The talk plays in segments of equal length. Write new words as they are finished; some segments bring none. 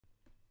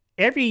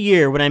Every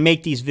year when I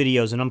make these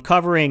videos and I'm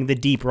covering the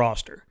deep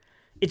roster,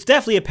 it's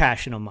definitely a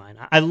passion of mine.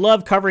 I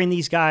love covering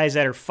these guys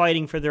that are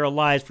fighting for their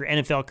lives for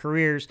NFL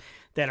careers,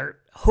 that are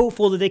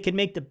hopeful that they can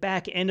make the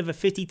back end of a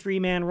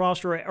 53-man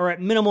roster, or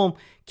at minimum,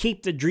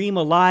 keep the dream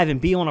alive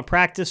and be on a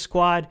practice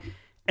squad.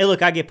 Hey,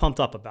 look, I get pumped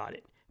up about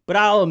it. But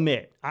I'll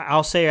admit,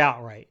 I'll say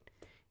outright,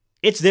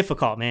 it's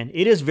difficult, man.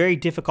 It is very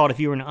difficult if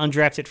you're an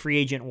undrafted free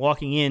agent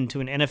walking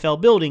into an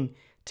NFL building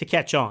to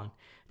catch on.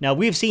 Now,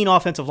 we've seen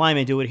offensive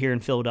linemen do it here in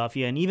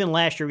Philadelphia, and even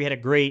last year we had a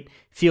great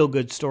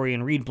feel-good story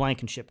in Reed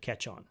Blankenship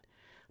catch on.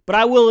 But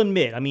I will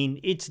admit, I mean,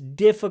 it's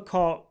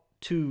difficult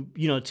to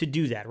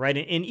do that, right?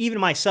 And even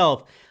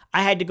myself,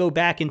 I had to go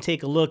back and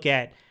take a look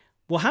at,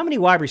 well, how many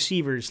wide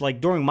receivers, like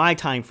during my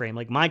time frame,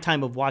 like my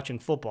time of watching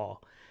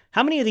football,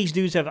 how many of these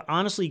dudes have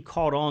honestly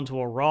caught on to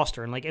a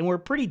roster and we're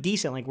pretty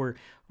decent, like we're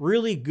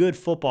really good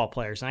football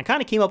players. And I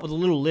kind of came up with a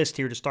little list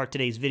here to start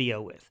today's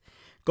video with.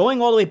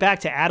 Going all the way back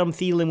to Adam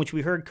Thielen, which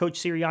we heard Coach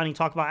Sirianni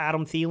talk about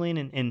Adam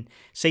Thielen and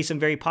say some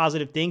very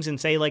positive things and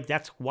say, like,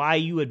 that's why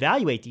you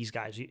evaluate these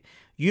guys.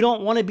 You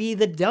don't want to be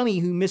the dummy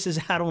who misses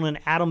out on an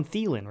Adam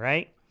Thielen,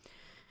 right?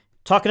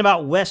 Talking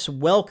about Wes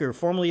Welker,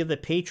 formerly of the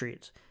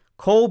Patriots.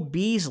 Cole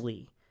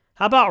Beasley.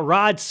 How about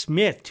Rod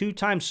Smith,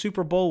 two-time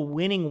Super Bowl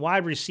winning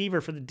wide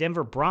receiver for the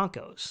Denver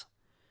Broncos?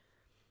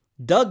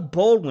 Doug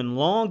Baldwin,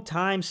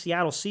 longtime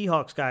Seattle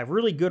Seahawks guy,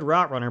 really good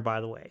route runner, by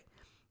the way.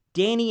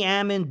 Danny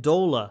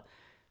Amendola,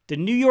 the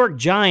New York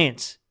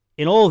Giants,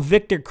 and old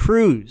Victor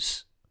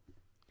Cruz.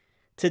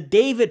 To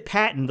David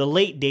Patton, the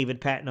late David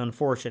Patton,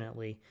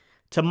 unfortunately.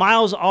 To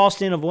Miles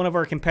Austin of one of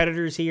our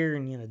competitors here,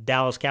 and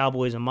Dallas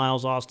Cowboys and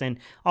Miles Austin.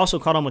 Also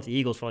caught on with the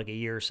Eagles for like a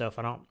year or so, if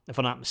I'm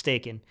not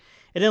mistaken.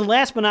 And then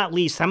last but not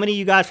least, how many of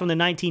you guys from the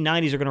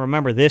 1990s are going to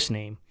remember this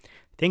name?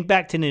 Think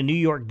back to the New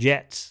York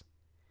Jets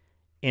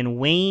and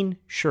Wayne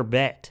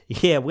Sherbet.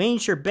 Yeah, Wayne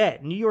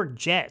Sherbet, New York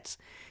Jets.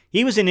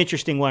 He was an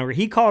interesting one where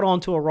he caught on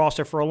to a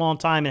roster for a long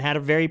time and had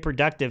a very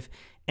productive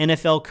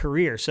NFL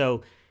career.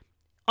 So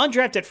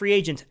undrafted free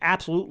agents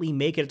absolutely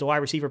make it at the wide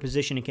receiver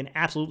position and can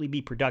absolutely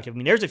be productive. I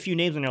mean, there's a few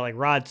names in there like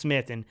Rod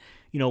Smith and,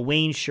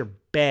 Wayne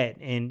Sherbet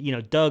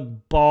and,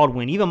 Doug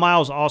Baldwin, even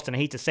Miles Austin. I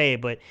hate to say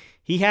it, but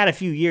he had a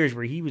few years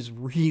where he was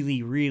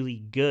really,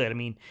 really good. I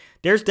mean,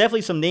 there's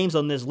definitely some names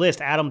on this list,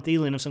 Adam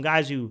Thielen, of some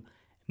guys who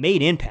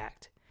made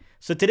impact.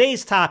 So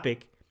today's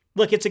topic,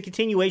 look, it's a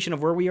continuation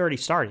of where we already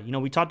started.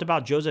 We talked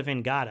about Joseph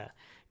Ngata.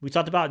 We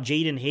talked about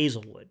Jaden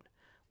Hazelwood.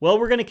 Well,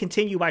 we're going to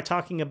continue by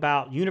talking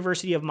about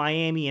University of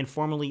Miami and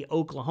formerly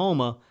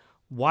Oklahoma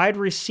wide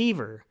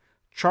receiver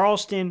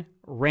Charleston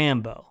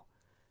Rambo.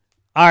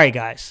 All right,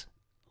 guys,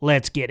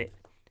 let's get it.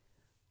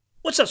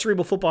 What's up,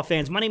 Cerebral Football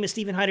fans? My name is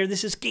Stephen Hyder.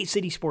 This is Gate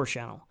City Sports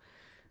Channel.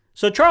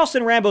 So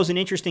Charleston Rambo is an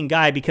interesting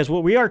guy because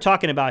what we are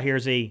talking about here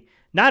is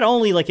not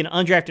only like an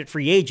undrafted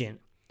free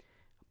agent,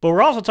 but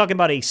we're also talking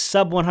about a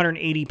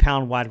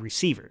sub-180-pound wide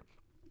receiver.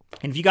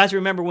 And if you guys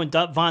remember when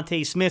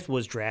DeVonta Smith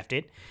was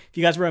drafted, if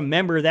you guys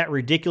remember that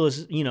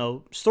ridiculous,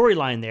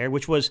 storyline there,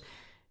 which was,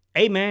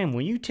 hey, man,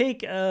 when you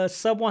take a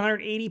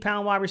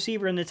sub-180-pound wide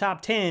receiver in the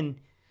top 10,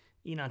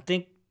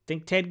 think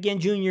Ted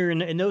Ginn Jr.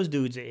 and those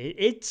dudes,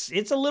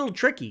 it's a little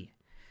tricky.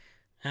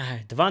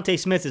 DeVonta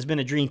Smith has been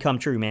a dream come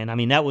true, man. I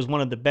mean, that was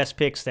one of the best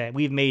picks that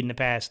we've made in the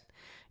past,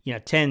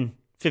 10,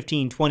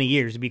 15, 20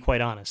 years, to be quite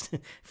honest,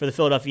 for the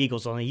Philadelphia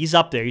Eagles. He's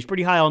up there. He's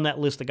pretty high on that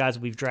list of guys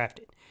that we've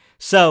drafted.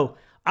 So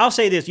I'll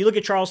say this. You look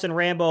at Charleston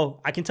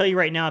Rambo, I can tell you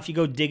right now, if you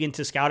go dig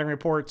into scouting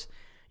reports,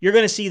 you're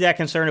going to see that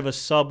concern of a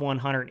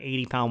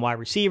sub-180-pound wide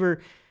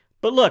receiver.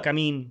 But look, I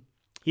mean,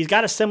 he's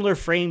got a similar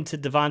frame to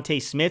DeVonta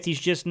Smith.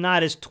 He's just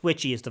not as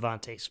twitchy as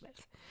DeVonta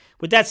Smith.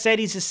 With that said,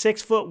 he's a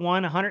 6'1",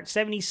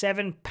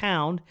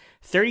 177-pound,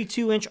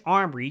 32-inch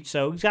arm reach,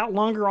 so he's got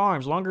longer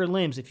arms, longer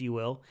limbs, if you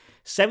will.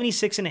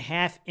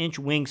 76.5-inch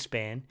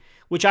wingspan,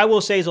 which I will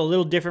say is a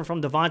little different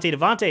from DeVonta.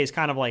 DeVonta is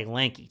kind of like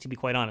lanky, to be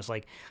quite honest.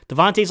 Like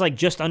DeVonta's like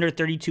just under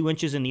 32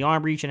 inches in the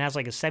arm reach and has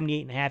like a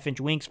 78.5-inch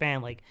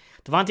wingspan. Like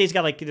DeVonta's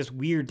got like this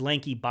weird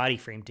lanky body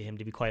frame to him,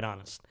 to be quite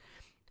honest.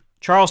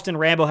 Charleston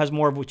Rambo has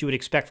more of what you would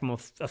expect from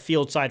a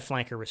field side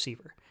flanker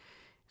receiver.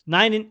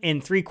 9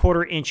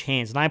 3/4-inch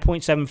hands,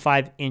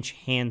 9.75-inch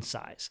hand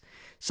size.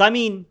 So, I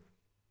mean,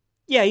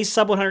 yeah, he's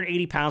sub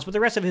 180 pounds, but the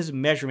rest of his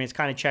measurements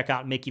kind of check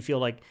out and make you feel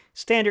like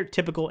standard,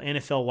 typical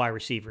NFL wide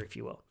receiver, if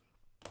you will.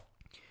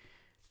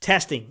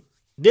 Testing.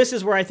 This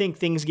is where I think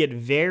things get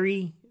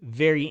very,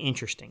 very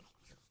interesting.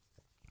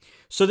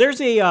 So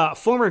there's a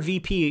former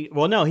VP,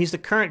 well, no, he's the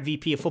current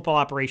VP of football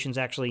operations,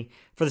 actually,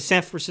 for the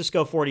San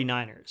Francisco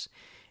 49ers.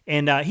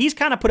 And he's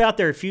kind of put out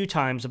there a few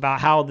times about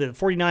how the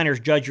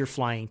 49ers judge your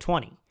flying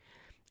 20.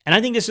 And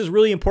I think this is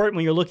really important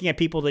when you're looking at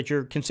people that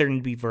you're considering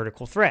to be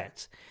vertical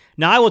threats.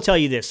 Now, I will tell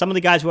you this. Some of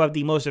the guys who have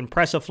the most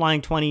impressive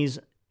flying 20s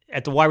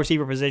at the wide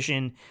receiver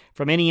position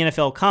from any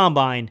NFL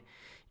combine,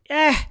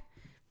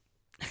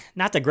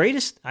 not the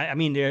greatest. I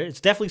mean,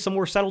 it's definitely some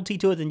more subtlety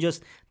to it than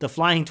just the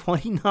flying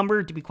 20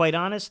 number, to be quite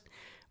honest.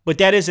 But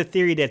that is a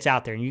theory that's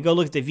out there. And you go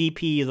look at the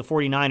VP of the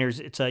 49ers,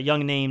 it's a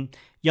young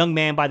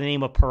man by the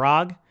name of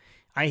Parag.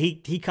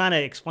 He kind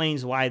of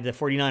explains why the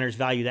 49ers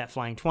value that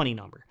flying 20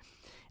 number.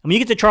 And when you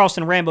get to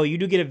Charleston Rambo, you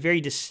do get a very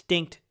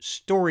distinct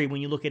story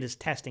when you look at his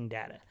testing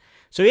data.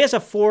 So he has a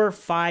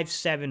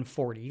 4.57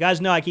 40. You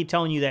guys know I keep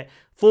telling you that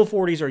full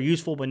 40s are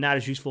useful, but not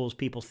as useful as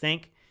people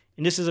think.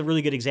 And this is a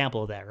really good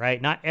example of that,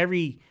 right? Not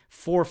every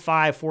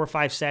 4.5,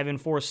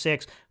 4.57,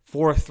 4.6,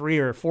 4.3,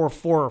 or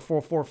 4.4 or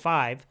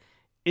 4.45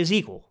 is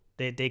equal.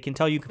 They can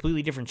tell you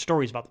completely different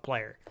stories about the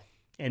player.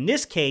 In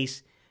this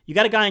case, you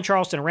got a guy in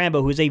Charleston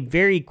Rambo who's a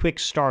very quick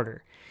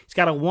starter. He's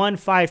got a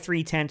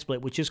 1.53-10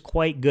 split, which is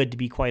quite good to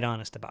be quite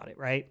honest about it,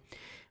 right?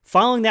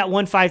 Following that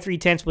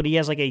 1.53-10 split, he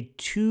has like a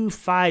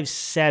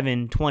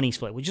 2.57-20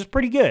 split, which is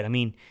pretty good. I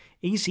mean,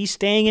 he's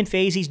staying in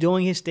phase. He's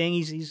doing his thing.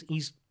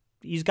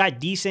 He's got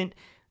decent,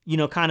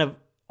 kind of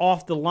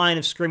off the line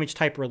of scrimmage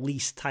type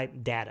release type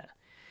data.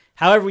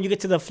 However, when you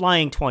get to the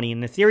flying 20,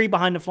 and the theory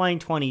behind the flying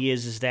 20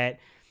 is that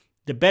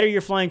the better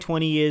your flying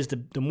 20 is,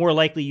 the more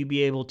likely you'll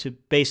be able to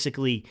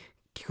basically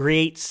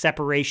create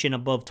separation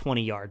above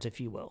 20 yards,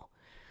 if you will.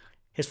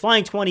 His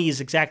flying 20 is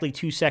exactly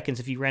 2 seconds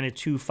if you ran a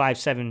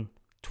 2.57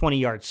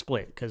 20-yard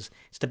split, because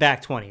it's the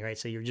back 20, right?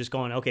 So you're just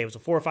going, okay, it was a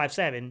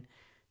 4.57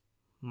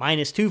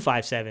 minus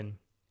 2.57.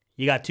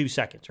 You got 2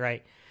 seconds,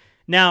 right?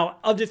 Now,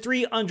 of the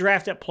 3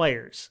 undrafted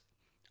players,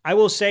 I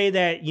will say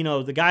that,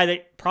 the guy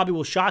that probably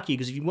will shock you,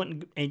 because if you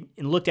went and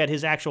looked at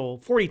his actual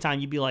 40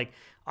 time, you'd be like,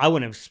 I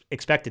wouldn't have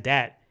expected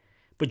that.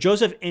 But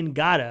Joseph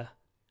Ngata,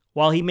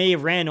 while he may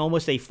have ran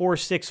almost a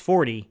 4.6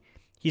 40,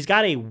 he's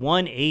got a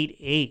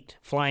 1.88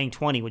 flying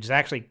 20, which is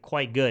actually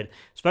quite good,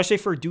 especially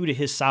for due to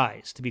his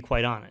size, to be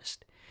quite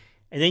honest.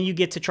 And then you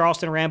get to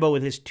Charleston Rambo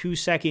with his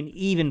 2-second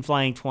even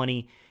flying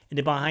 20, and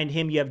then behind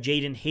him you have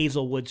Jaden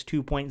Hazelwood's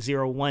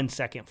 2.01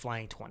 second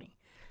flying 20.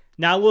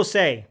 Now, I will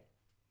say,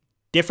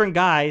 different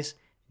guys,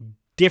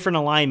 different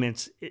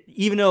alignments.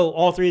 Even though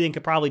all 3 of them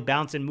could probably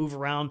bounce and move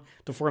around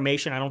the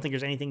formation, I don't think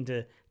there's anything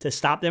to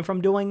stop them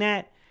from doing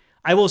that.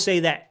 I will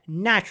say that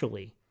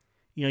naturally,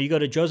 you go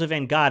to Joseph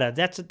Ngata,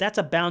 that's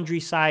a boundary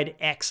side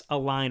X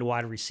aligned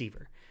wide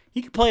receiver.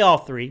 He could play all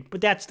 3, but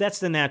that's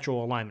the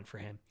natural alignment for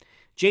him.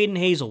 Jaden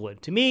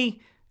Hazelwood, to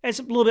me, that's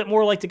a little bit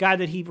more like the guy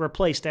that he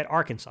replaced at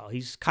Arkansas.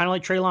 He's kind of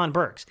like Treylon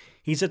Burks.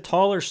 He's a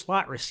taller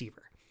slot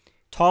receiver.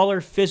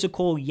 Taller,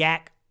 physical,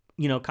 yak,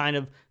 kind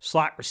of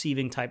slot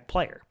receiving type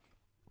player.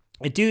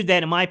 A dude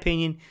that, in my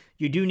opinion,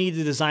 you do need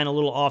to design a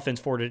little offense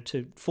for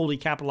to fully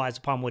capitalize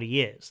upon what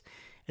he is.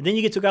 And then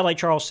you get to a guy like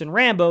Charleston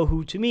Rambo,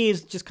 who to me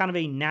is just kind of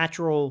a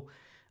natural,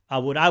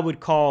 what I would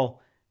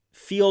call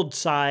field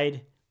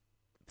side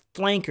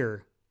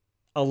flanker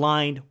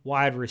aligned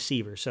wide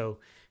receiver. So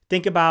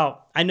think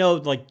about, I know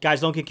like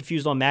guys don't get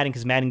confused on Madden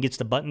because Madden gets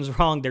the buttons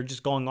wrong. They're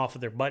just going off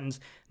of their buttons,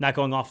 not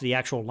going off of the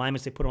actual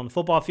alignments they put on the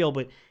football field.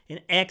 But an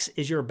X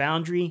is your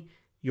boundary,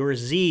 your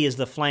Z is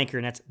the flanker,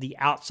 and that's the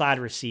outside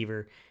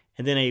receiver.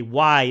 And then a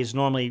Y is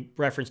normally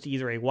referenced to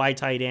either a wide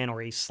tight end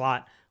or a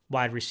slot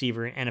wide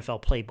receiver in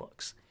NFL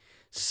playbooks.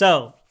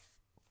 So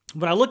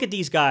when I look at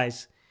these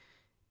guys,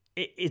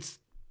 it's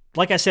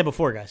like I said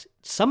before, guys,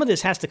 some of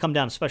this has to come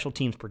down to special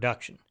teams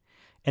production.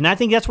 And I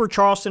think that's where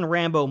Charleston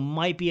Rambo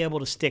might be able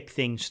to stick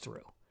things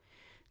through.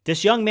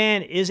 This young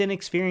man is an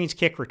experienced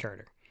kick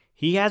returner.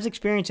 He has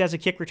experience as a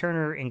kick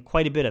returner in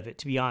quite a bit of it,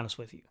 to be honest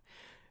with you.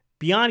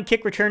 Beyond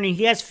kick returning,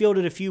 he has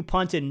fielded a few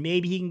punts, and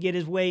maybe he can get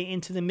his way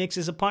into the mix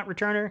as a punt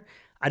returner.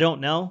 I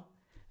don't know.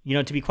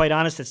 To be quite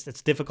honest,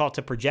 it's difficult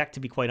to project, to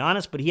be quite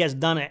honest, but he has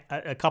done it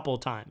a couple of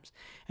times.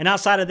 And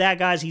outside of that,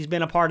 guys, he's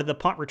been a part of the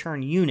punt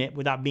return unit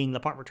without being the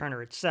punt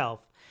returner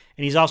itself.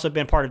 And he's also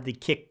been part of the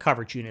kick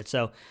coverage unit.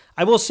 So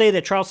I will say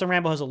that Charleston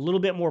Rambo has a little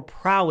bit more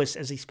prowess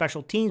as a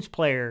special teams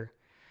player,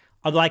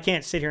 although I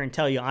can't sit here and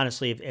tell you,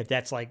 honestly, if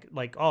that's like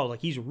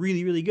he's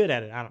really, really good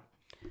at it.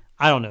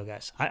 I don't know,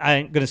 guys. I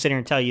ain't going to sit here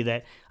and tell you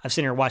that I've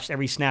sitting here and watched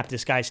every snap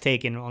this guy's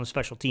taken on the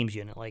special teams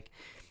unit.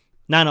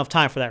 Not enough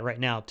time for that right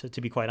now,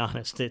 to be quite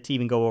honest, to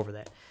even go over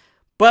that.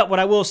 But what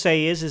I will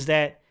say is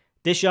that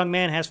this young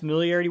man has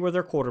familiarity with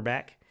their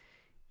quarterback.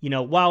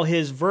 While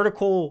his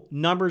vertical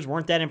numbers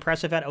weren't that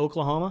impressive at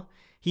Oklahoma,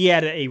 he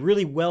had a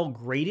really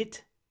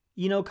well-graded,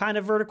 kind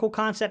of vertical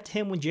concept to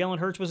him when Jalen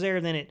Hurts was there.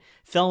 Then it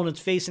fell on its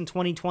face in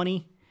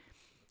 2020.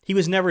 He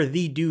was never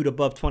the dude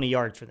above 20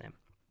 yards for them.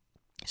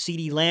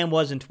 CeeDee Lamb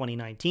was in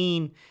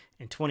 2019.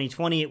 In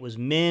 2020, it was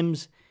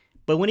Mims.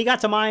 But when he got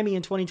to Miami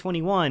in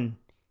 2021,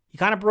 he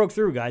kind of broke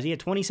through, guys. He had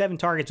 27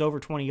 targets over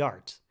 20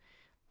 yards.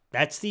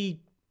 That's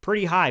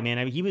pretty high, man.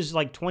 I mean, he was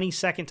like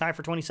 22nd, tied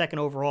for 22nd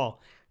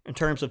overall in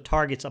terms of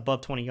targets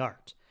above 20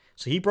 yards.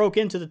 So he broke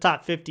into the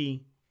top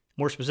 50,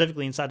 more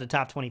specifically inside the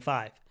top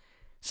 25.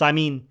 So, I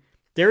mean,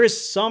 there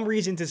is some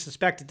reason to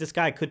suspect that this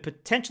guy could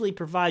potentially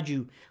provide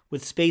you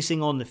with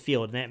spacing on the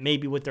field, and that may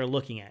be what they're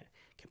looking at.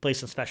 Can play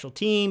some special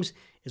teams,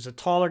 is a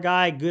taller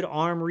guy, good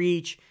arm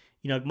reach,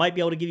 might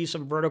be able to give you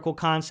some vertical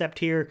concept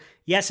here.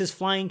 Yes, his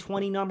flying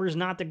 20 number is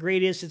not the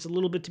greatest. It's a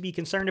little bit to be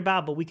concerned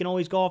about, but we can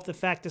always go off the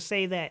fact to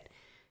say that,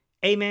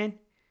 hey, man,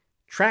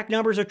 track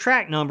numbers are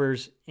track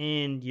numbers,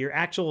 and your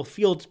actual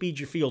field speed,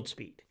 your field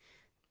speed.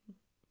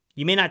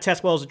 You may not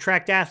test well as a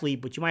tracked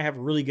athlete, but you might have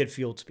really good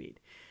field speed.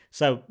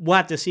 So we'll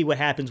have to see what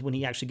happens when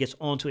he actually gets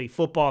onto a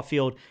football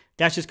field.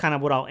 That's just kind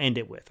of what I'll end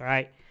it with, all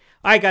right?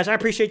 All right, guys, I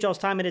appreciate y'all's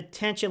time and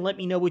attention. Let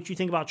me know what you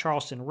think about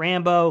Charleston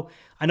Rambo.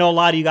 I know a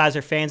lot of you guys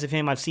are fans of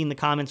him. I've seen the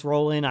comments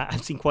roll in.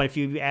 I've seen quite a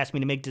few of you ask me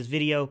to make this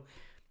video.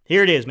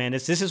 Here it is, man.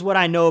 This is what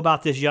I know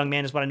about this young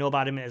man. This is what I know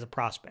about him as a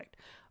prospect.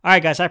 All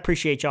right, guys, I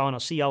appreciate y'all, and I'll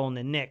see y'all on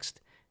the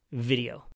next video.